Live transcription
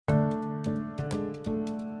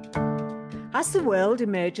As the world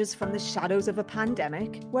emerges from the shadows of a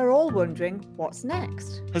pandemic, we're all wondering what's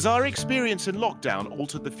next. Has our experience in lockdown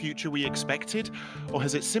altered the future we expected, or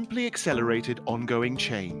has it simply accelerated ongoing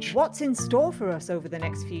change? What's in store for us over the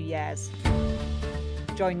next few years?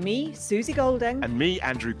 Join me, Susie Golding, And me,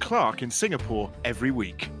 Andrew Clark, in Singapore every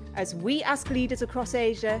week, as we ask leaders across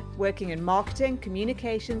Asia, working in marketing,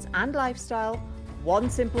 communications and lifestyle, one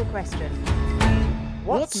simple question.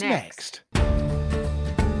 What's next?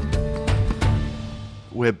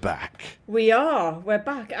 We're back. We are. We're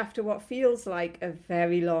back after what feels like a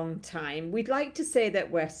very long time. We'd like to say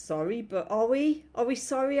that we're sorry, but are we? Are we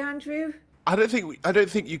sorry, Andrew? I don't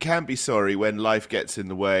think you can be sorry when life gets in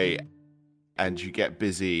the way and you get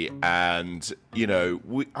busy, and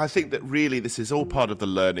I think that really this is all part of the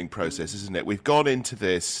learning process, isn't it? We've gone into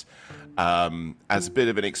this as a bit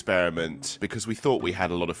of an experiment because we thought we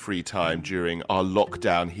had a lot of free time during our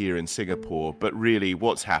lockdown here in Singapore, but really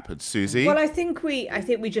what's happened, Susie? Well, I think we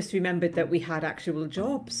just remembered that we had actual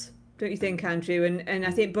jobs, don't you think, Andrew? And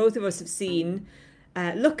I think both of us have seen,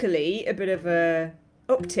 luckily, a bit of a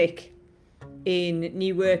uptick in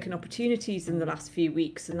new work and opportunities in the last few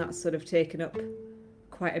weeks, and that's sort of taken up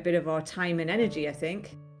quite a bit of our time and energy, I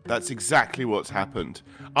think. That's exactly what's happened.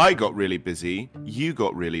 I got really busy, you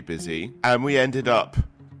got really busy, and we ended up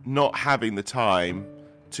not having the time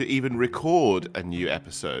to even record a new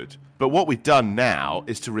episode. But what we've done now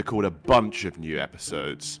is to record a bunch of new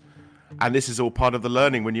episodes. And this is all part of the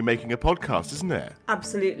learning when you're making a podcast, isn't it?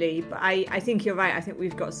 Absolutely. But I think you're right. I think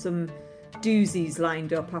we've got some doozies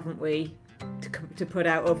lined up, haven't we, to put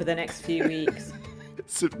out over the next few weeks.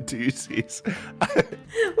 Some doozies.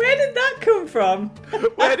 Where did that come from?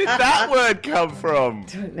 Where did that word come from?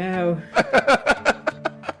 Don't know.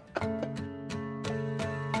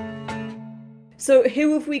 So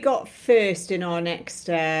who have we got first in our next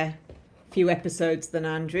few episodes then,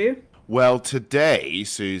 Andrew? Well, today,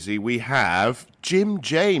 Susie, we have Jim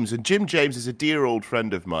James. And Jim James is a dear old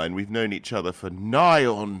friend of mine. We've known each other for nigh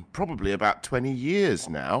on probably about 20 years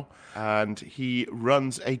now. And he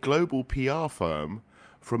runs a global PR firm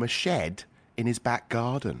from a shed in his back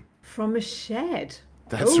garden. From a shed?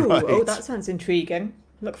 That's right. Oh, that sounds intriguing.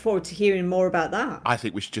 Look forward to hearing more about that. I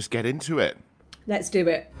think we should just get into it. Let's do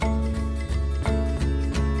it.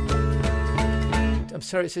 I'm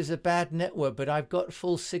sorry, it says a bad network, but I've got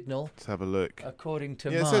full signal. Let's have a look. According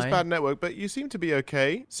to Yeah, it mine. says bad network, but you seem to be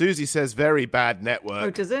okay. Susie says very bad network. Oh,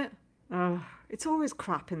 does it? Oh, it's always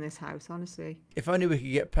crap in this house, honestly. If only we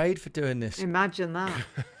could get paid for doing this. Imagine that.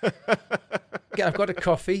 I've got a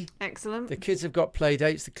coffee. Excellent. The kids have got play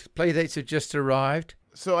dates. The play dates have just arrived.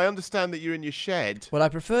 So I understand that you're in your shed. Well, I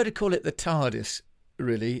prefer to call it the TARDIS,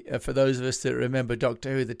 really, for those of us that remember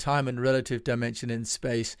Doctor Who, the time and relative dimension in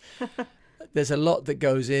space. There's a lot that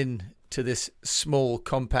goes into this small,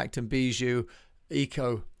 compact and bijou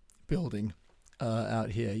eco building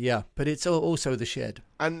out here. Yeah, but it's also the shed.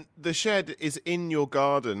 And the shed is in your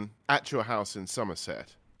garden at your house in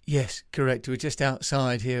Somerset. Yes, correct. We're just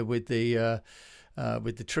outside here with the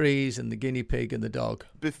trees and the guinea pig and the dog.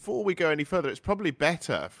 Before we go any further, it's probably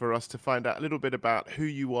better for us to find out a little bit about who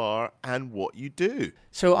you are and what you do.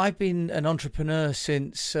 So I've been an entrepreneur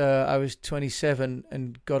since I was 27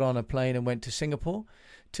 and got on a plane and went to Singapore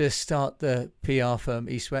to start the PR firm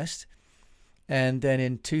East West. And then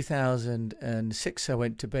in 2006, I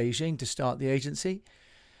went to Beijing to start the agency.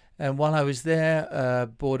 And while I was there,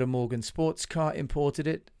 bought a Morgan sports car, imported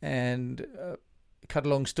it, and cut a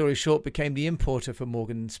long story short, became the importer for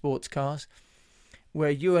Morgan sports cars,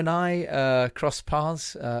 where you and I crossed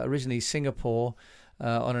paths, originally Singapore,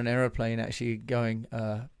 on an aeroplane actually going,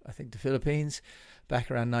 I think, to Philippines,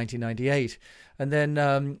 back around 1998. And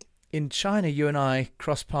then in China, you and I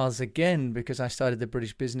crossed paths again because I started the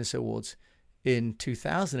British Business Awards in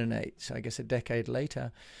 2008, so I guess a decade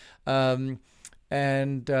later.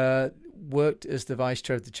 And worked as the Vice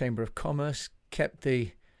Chair of the Chamber of Commerce, kept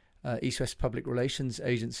the East West Public Relations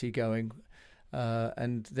Agency going,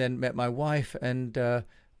 and then met my wife, and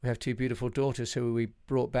we have two beautiful daughters who we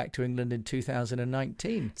brought back to England in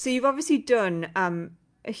 2019. So you've obviously done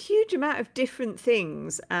a huge amount of different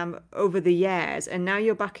things over the years, and now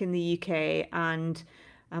you're back in the UK, and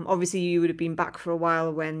obviously you would have been back for a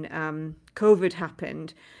while when COVID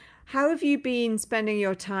happened. How have you been spending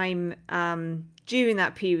your time during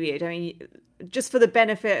that period? I mean, just for the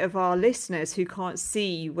benefit of our listeners who can't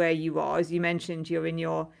see where you are, as you mentioned, you're in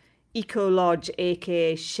your Eco Lodge,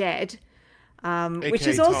 aka shed, which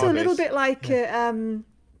is also TARDIS. A little bit like a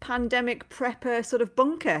pandemic prepper sort of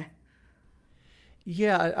bunker.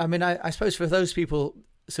 Yeah, I mean, I suppose for those people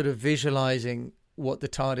sort of visualizing what the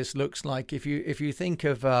TARDIS looks like, if you think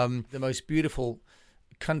of the most beautiful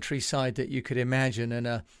countryside that you could imagine, and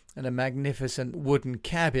a magnificent wooden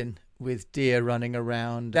cabin with deer running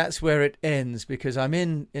around. That's where it ends, because I'm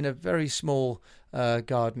in a very small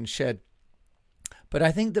garden shed. But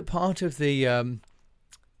I think that part of the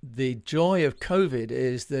joy of COVID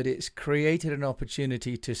is that it's created an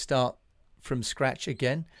opportunity to start from scratch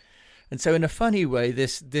again. And so in a funny way,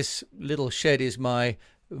 this little shed is my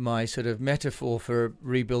sort of metaphor for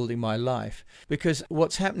rebuilding my life. Because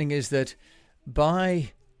what's happening is that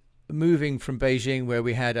by moving from Beijing, where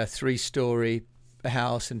we had a 3-story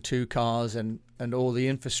house and 2 cars and all the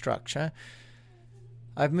infrastructure,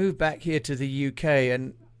 I've moved back here to the UK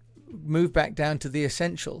and moved back down to the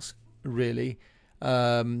essentials, really.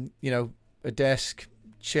 A desk,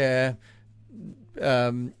 chair,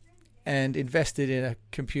 and invested in a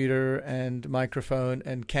computer and microphone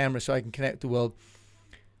and camera so I can connect the world.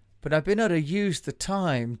 But I've been able to use the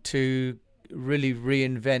time to really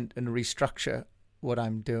reinvent and restructure what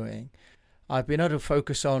I'm doing. I've been able to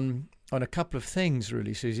focus on a couple of things,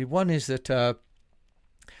 really, Susie. One is that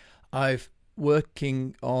I've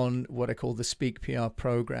working on what I call the Speak PR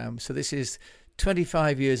program. So this is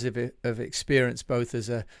 25 years of experience, both as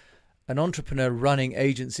an entrepreneur running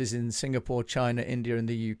agencies in Singapore, China, India, and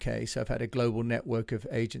the UK. So I've had a global network of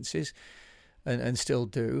agencies and still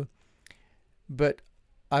do. But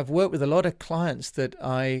I've worked with a lot of clients that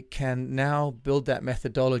I can now build that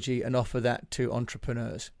methodology and offer that to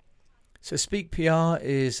entrepreneurs. So Speak PR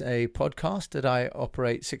is a podcast that I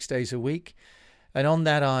operate 6 days a week. And on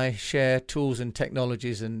that, I share tools and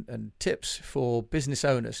technologies and tips for business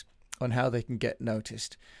owners on how they can get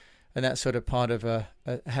noticed. And that's sort of part of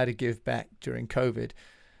how to give back during COVID.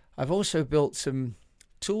 I've also built some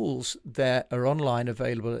tools that are online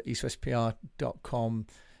available at eastwestpr.com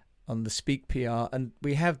on the Speak PR. And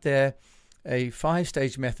we have there a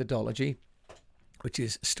 5-stage methodology, which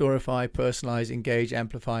is Storify, Personalize, Engage,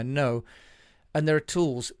 Amplify, Know. And there are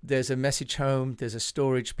tools. There's a message home. There's a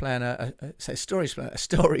storage planner. A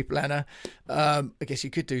story planner. I guess you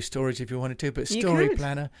could do storage if you wanted to, but story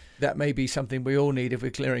planner, that may be something we all need if we're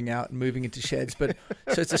clearing out and moving into sheds. But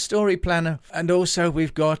so it's a story planner. And also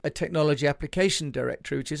we've got a technology application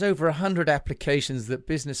directory, which is over 100 applications that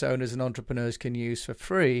business owners and entrepreneurs can use for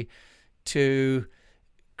free to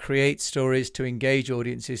create stories, to engage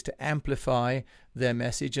audiences, to amplify their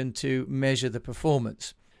message, and to measure the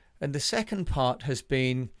performance. And the second part has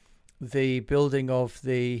been the building of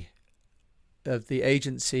the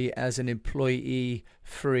agency as an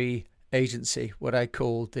employee-free agency, what I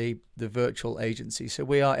call the virtual agency. So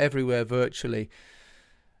we are everywhere virtually.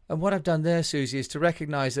 And what I've done there, Susie, is to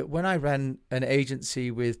recognize that when I ran an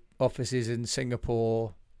agency with offices in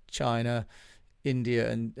Singapore, China, India,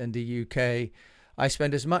 and the UK, I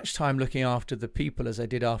spent as much time looking after the people as I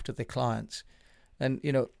did after the clients. And,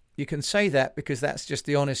 you can say that because that's just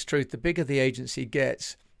the honest truth. The bigger the agency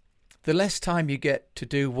gets, the less time you get to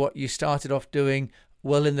do what you started off doing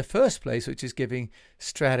well in the first place, which is giving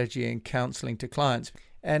strategy and counseling to clients.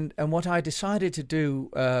 And what I decided to do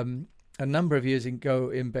a number of years ago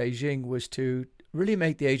in Beijing was to really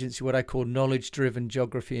make the agency what I call knowledge-driven,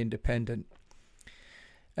 geography-independent.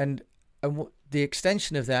 And the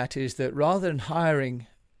extension of that is that rather than hiring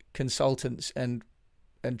consultants and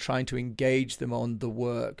trying to engage them on the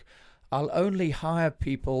work, I'll only hire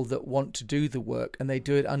people that want to do the work, and they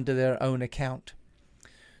do it under their own account.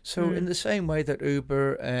 So in the same way that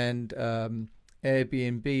Uber and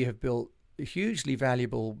Airbnb have built hugely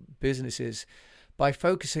valuable businesses by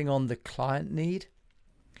focusing on the client need,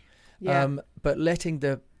 but letting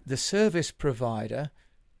the service provider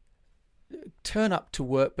turn up to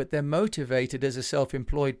work, but they're motivated as a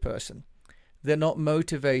self-employed person. They're not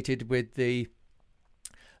motivated with the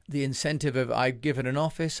incentive of I'm given an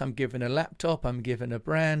office, I'm given a laptop, I'm given a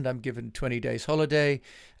brand, I'm given 20 days holiday,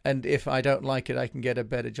 and if I don't like it, I can get a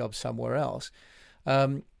better job somewhere else.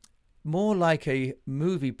 More like a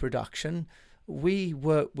movie production, we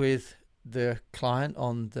work with the client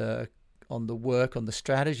on the work, on the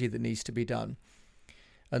strategy that needs to be done,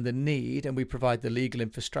 and the need, and we provide the legal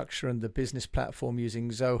infrastructure and the business platform using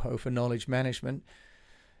Zoho for knowledge management.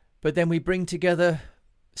 But then we bring together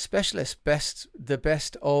specialists, the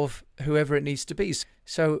best of whoever it needs to be.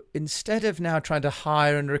 So instead of now trying to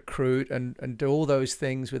hire and recruit and do all those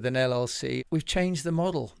things with an LLC, we've changed the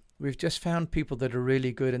model. We've just found people that are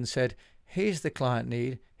really good and said, here's the client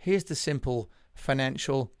need, here's the simple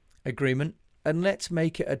financial agreement, and let's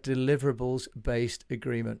make it a deliverables-based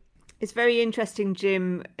agreement. It's very interesting,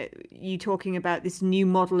 Jim, you talking about this new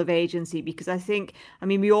model of agency, because I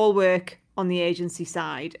mean, we all work on the agency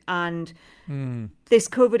side, and this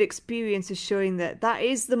COVID experience is showing that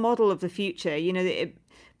is the model of the future.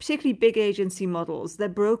 particularly big agency models, they're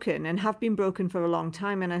broken and have been broken for a long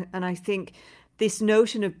time. And I think this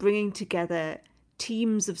notion of bringing together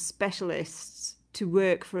teams of specialists to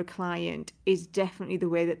work for a client is definitely the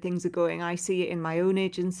way that things are going. I see it in my own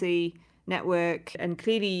agency network, and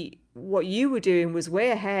clearly what you were doing was way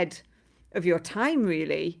ahead of your time,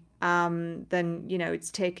 really. Then, you know, it's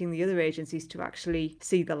taking the other agencies to actually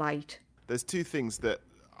see the light. There's two things that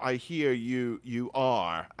I hear you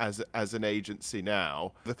are as an agency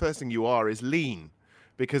now. The first thing you are is lean,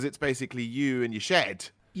 because it's basically you and your shed.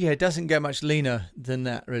 Yeah, it doesn't get much leaner than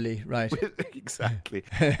that, really, right? Exactly.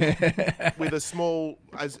 With a small,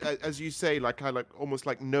 as you say, like almost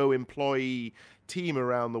like no employee team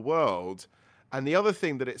around the world. And the other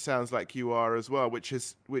thing that it sounds like you are as well, which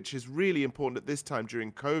is really important at this time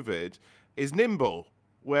during COVID, is nimble,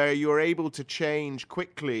 where you're able to change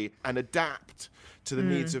quickly and adapt to the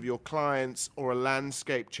needs of your clients or a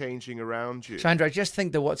landscape changing around you. Sandra, I just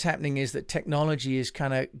think that what's happening is that technology is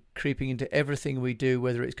kind of creeping into everything we do,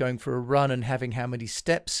 whether it's going for a run and having how many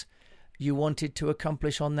steps you wanted to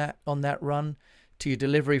accomplish on that run, to your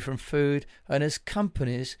delivery from food. And as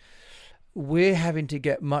companies, we're having to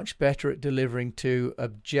get much better at delivering to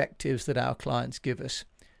objectives that our clients give us.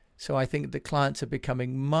 So I think the clients are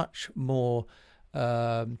becoming much more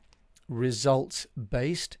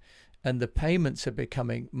results-based, and the payments are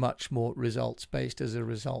becoming much more results-based as a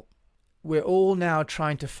result. We're all now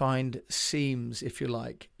trying to find seams, if you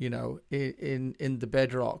like, you know, in the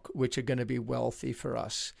bedrock, which are going to be wealthy for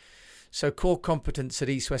us. So core competence at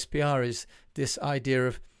East West PR is this idea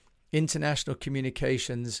of international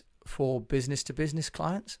communications for business-to-business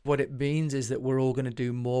clients. What it means is that we're all going to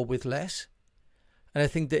do more with less. And I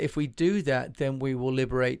think that if we do that, then we will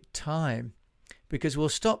liberate time, because we'll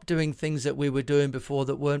stop doing things that we were doing before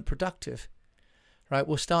that weren't productive, right?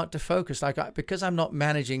 We'll start to focus. Because I'm not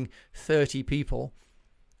managing 30 people,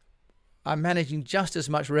 I'm managing just as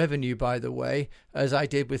much revenue, by the way, as I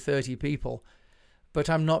did with 30 people, but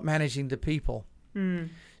I'm not managing the people.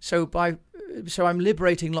 So I'm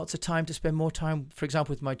liberating lots of time to spend more time, for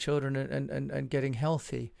example, with my children and getting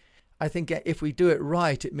healthy. I think if we do it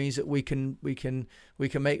right, it means that we can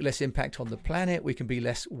make less impact on the planet. We can be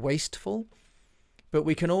less wasteful. But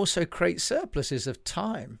we can also create surpluses of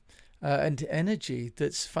time and energy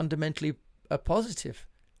that's fundamentally a positive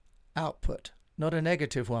output, not a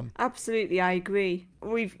negative one. Absolutely, I agree.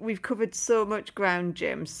 We've covered so much ground,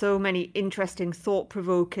 Jim, so many interesting,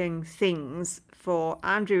 thought-provoking things for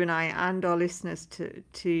Andrew and I and our listeners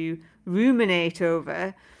to ruminate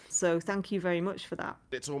over. So thank you very much for that.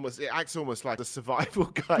 It acts almost like a survival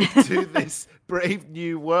guide to this brave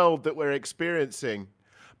new world that we're experiencing.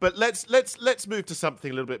 But let's move to something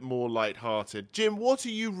a little bit more lighthearted. Jim, what are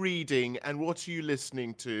you reading and what are you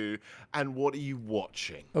listening to and what are you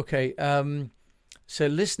watching? Okay, so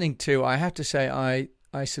listening to, I have to say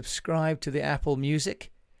I subscribe to the Apple Music,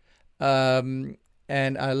 and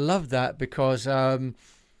I love that because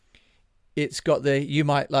it's got the "You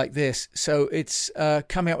Might Like This." So it's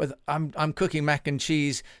coming up with I'm cooking mac and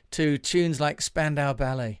cheese to tunes like Spandau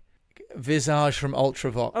Ballet. Visage from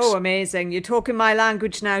Ultravox. Oh, amazing. You're talking my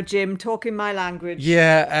language now, Jim. Talking my language.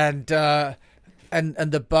 Yeah, and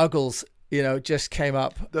the Buggles, you know, just came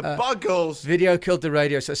up. The Buggles. Video Killed the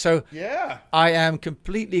Radio. So yeah. I am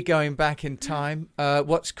completely going back in time.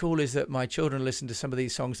 What's cool is that my children listen to some of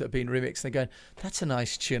these songs that have been remixed. They're going, that's a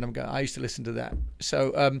nice tune. I'm going, I used to listen to that.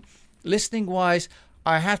 So listening wise,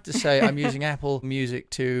 I have to say I'm using Apple Music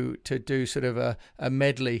to do sort of a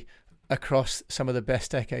medley across some of the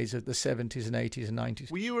best decades of the 70s and 80s and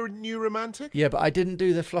 90s. Were you a new romantic? Yeah, but I didn't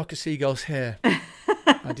do the Flock of Seagulls hair.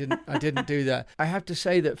 I didn't do that. I have to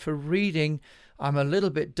say that for reading, I'm a little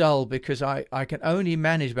bit dull because I can only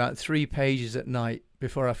manage about 3 pages at night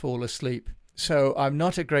before I fall asleep. So I'm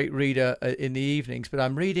not a great reader in the evenings, but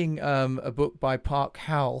I'm reading a book by Park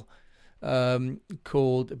Howell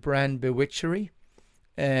called Brand Bewitchery,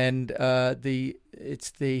 and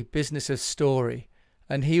it's the business of story.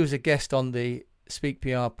 And he was a guest on the Speak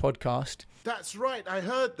PR podcast. That's right. I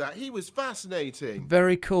heard that. He was fascinating.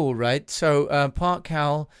 Very cool, right? So Park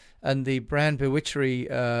Howell and the Brand Bewitchery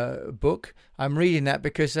book, I'm reading that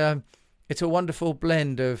because it's a wonderful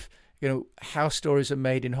blend of, you know, how stories are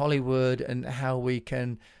made in Hollywood and how we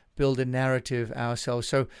can build a narrative ourselves.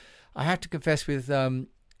 So I have to confess, with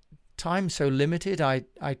time so limited, I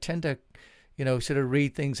tend to, you know, sort of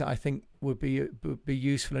read things that I think would be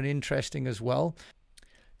useful and interesting as well.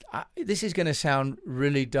 This is going to sound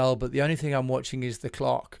really dull, but the only thing I'm watching is the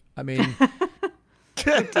clock. I mean,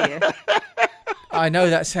 Oh dear. I know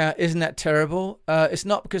isn't that terrible? It's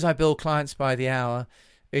not because I bill clients by the hour.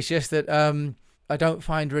 It's just that I don't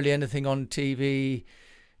find really anything on TV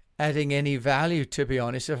adding any value, to be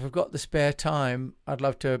honest. If I've got the spare time, I'd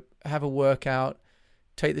love to have a workout,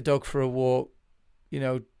 take the dog for a walk,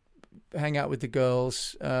 hang out with the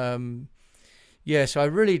girls. So I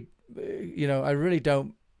really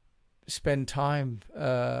don't spend time.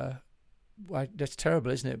 That's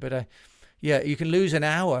terrible, isn't it? But you can lose an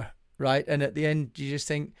hour, right? And at the end, you just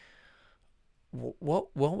think,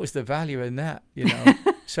 what was the value in that?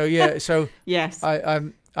 So yes,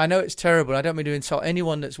 I know it's terrible. I don't mean to insult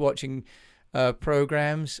anyone that's watching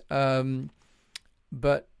programs,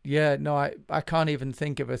 but I can't even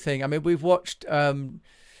think of a thing. I mean, we've watched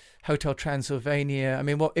Hotel Transylvania. I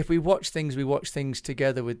mean, if we watch things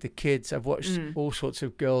together with the kids. I've watched all sorts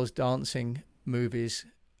of girls dancing movies,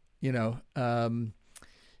 but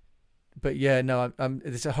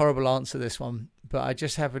it's a horrible answer, this one. But I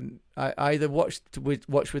just haven't. I either watch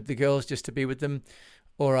with the girls just to be with them,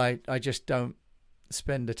 or I just don't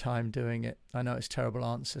spend the time doing it. I know it's a terrible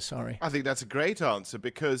answer. Sorry. I think that's a great answer,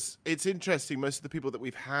 because it's interesting. Most of the people that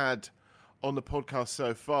we've had on the podcast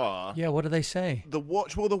so far. Yeah, what do they say? The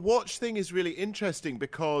watch thing is really interesting,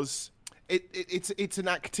 because it's an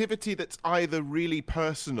activity that's either really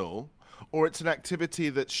personal, or it's an activity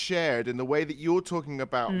that's shared in the way that you're talking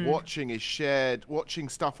about. Watching is shared. Watching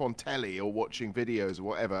stuff on telly or watching videos or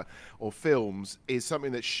whatever, or films, is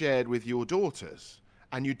something that's shared with your daughters,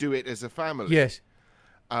 and you do it as a family. Yes.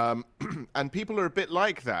 And people are a bit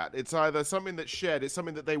like that. It's either something that's shared, it's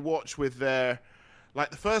something that they watch with their... Like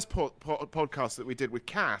the first podcast that we did with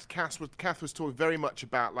Kath was talking very much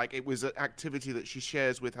about, like, it was an activity that she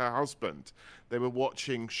shares with her husband. They were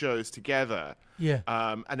watching shows together. Yeah.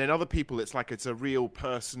 And then other people, it's like it's a real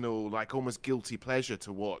personal, like almost guilty pleasure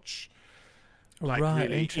to watch. Like, right,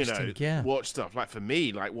 really, interesting. Yeah. Watch stuff. Like for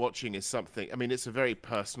me, like watching is something, I mean, it's a very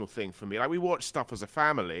personal thing for me. Like we watch stuff as a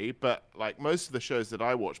family, but like most of the shows that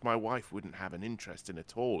I watch, my wife wouldn't have an interest in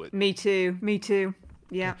at all. Me too.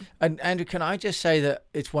 Yeah. And Andrew, can I just say that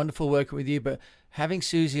it's wonderful working with you, but having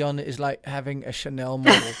Susie on is like having a Chanel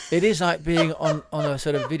model. It is like being on a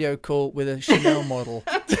sort of video call with a Chanel model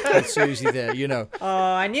with Susie there, Oh,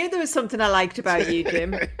 I knew there was something I liked about you,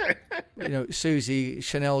 Jim. Susie,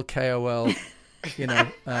 Chanel KOL,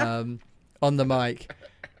 on the mic.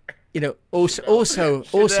 Also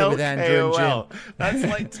with Andrew KOL. and Jim. That's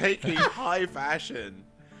like taking high fashion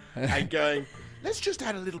and going, let's just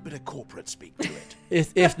add a little bit of corporate speak to it.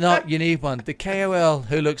 If not, you need one. The KOL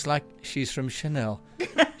who looks like she's from Chanel.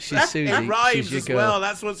 She's Susie. It rhymes she's your as girl. well.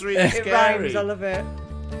 That's what's really scary. It rhymes. I love it.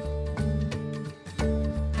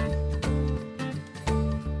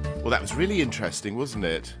 Well, that was really interesting, wasn't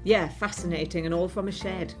it? Yeah, fascinating, and all from a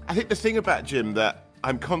shed. I think the thing about Jim that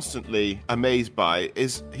I'm constantly amazed by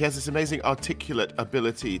is he has this amazing articulate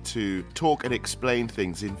ability to talk and explain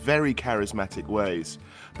things in very charismatic ways.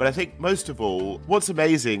 But I think most of all, what's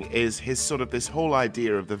amazing is this whole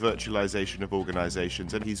idea of the virtualization of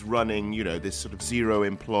organizations, and he's running, this sort of zero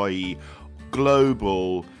employee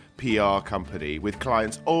global PR company with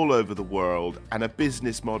clients all over the world, and a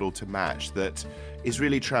business model to match that is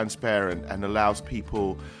really transparent and allows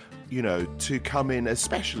people to come in as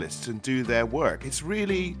specialists and do their work. It's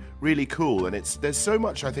really, really cool. And there's so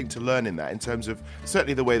much, I think, to learn in that, in terms of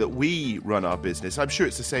certainly the way that we run our business. I'm sure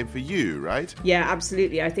it's the same for you, right? Yeah,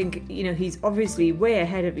 absolutely. I think, he's obviously way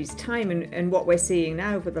ahead of his time. And what we're seeing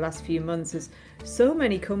now over the last few months is so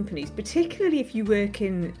many companies, particularly if you work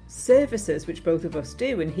in services, which both of us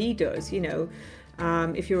do, and he does,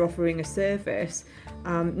 if you're offering a service,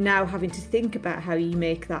 now having to think about how you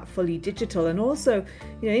make that fully digital. And also,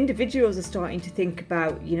 individuals are starting to think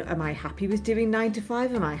about, am I happy with doing 9 to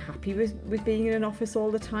 5? Am I happy with being in an office all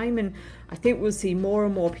the time? And I think we'll see more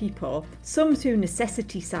and more people, some through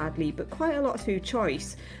necessity, sadly, but quite a lot through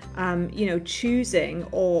choice, choosing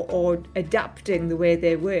or adapting the way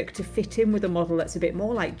they work to fit in with a model that's a bit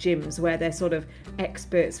more like Jim's, where they're sort of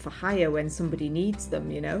experts for hire when somebody needs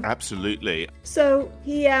them, Absolutely. So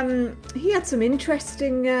he had some interesting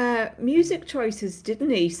music choices, didn't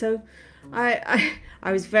he? So I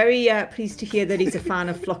was very pleased to hear that he's a fan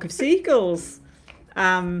of Flock of Seagulls. But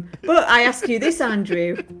I ask you this,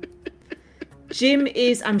 Andrew. Jim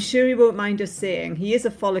is, I'm sure he won't mind us saying, he is a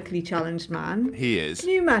follically challenged man. He is. Can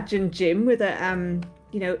you imagine Jim with a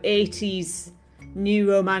 80s new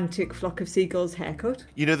romantic Flock of Seagulls haircut?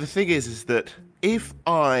 The thing is that if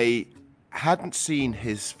I hadn't seen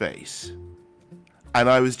his face and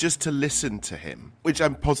I was just to listen to him, which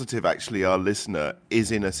I'm positive actually our listener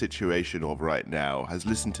is in a situation of right now, has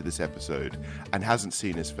listened to this episode and hasn't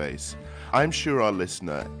seen his face, I'm sure our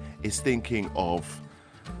listener is thinking of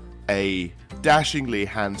a dashingly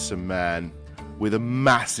handsome man with a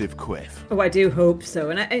massive quiff. Oh, I do hope so.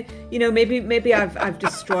 And I maybe I've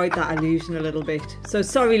destroyed that illusion a little bit. So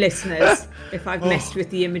sorry, listeners, if I've messed with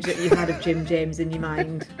the image that you had of Jim James in your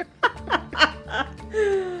mind.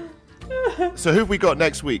 So who have we got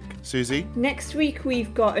next week, Susie? Next week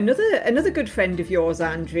we've got another good friend of yours,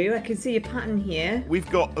 Andrew. I can see a pattern here. We've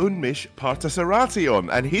got Unmish Parthasarathi on,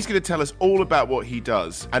 and he's going to tell us all about what he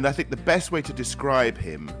does. And I think the best way to describe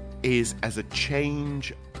him is as a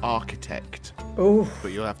change architect. Oh.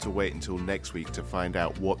 But you'll have to wait until next week to find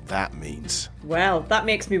out what that means. Well, that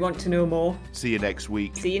makes me want to know more. See you next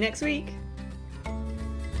week. See you next week.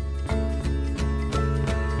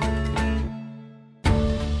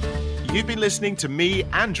 You've been listening to me,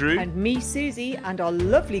 Andrew. And me, Susie, and our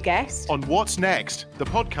lovely guest. On What's Next, the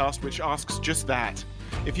podcast which asks just that.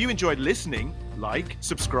 If you enjoyed listening, like,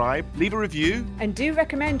 subscribe, leave a review. And do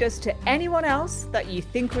recommend us to anyone else that you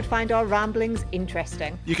think would find our ramblings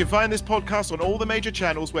interesting. You can find this podcast on all the major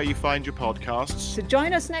channels where you find your podcasts. So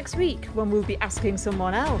join us next week when we'll be asking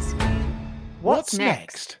someone else, What's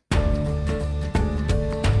next?